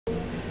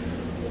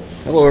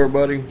Hello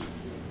everybody,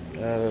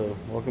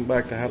 welcome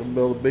back to How to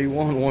Build a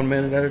B1 1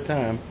 minute at a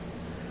time.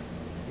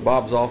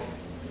 Bob's off,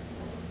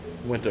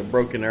 went to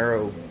Broken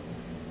Arrow,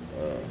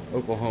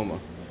 Oklahoma.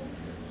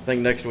 I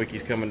think next week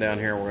he's coming down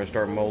here and we're going to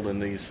start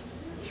molding these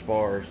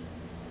spars.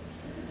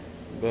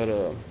 But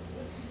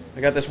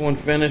I got this one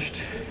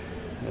finished.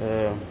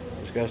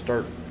 Just got to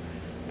start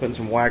putting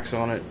some wax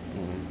on it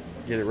and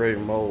get it ready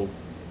to mold.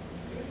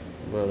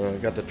 But I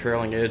got the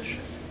trailing edge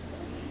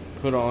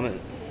put on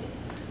it.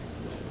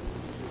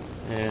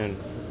 And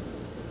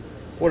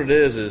what it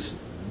is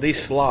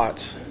these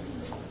slots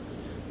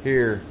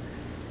here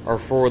are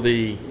for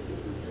the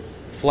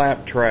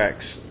flap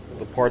tracks,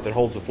 the part that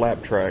holds the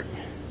flap track.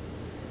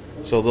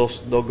 So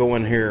they'll go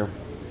in here,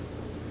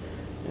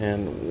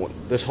 and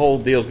this whole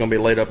deal is going to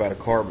be laid up out of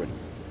carbon.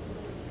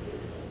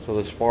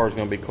 So the spar is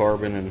going to be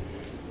carbon, and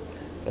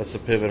that's the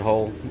pivot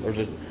hole.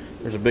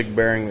 There's a big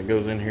bearing that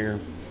goes in here.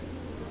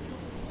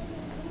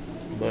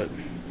 But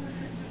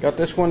got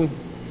this one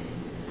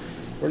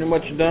pretty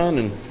much done,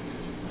 and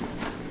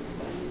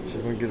see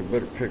if we can get a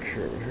better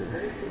picture of it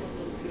here.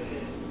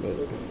 But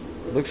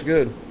it looks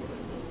good.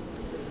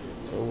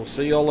 So we'll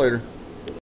see y'all later.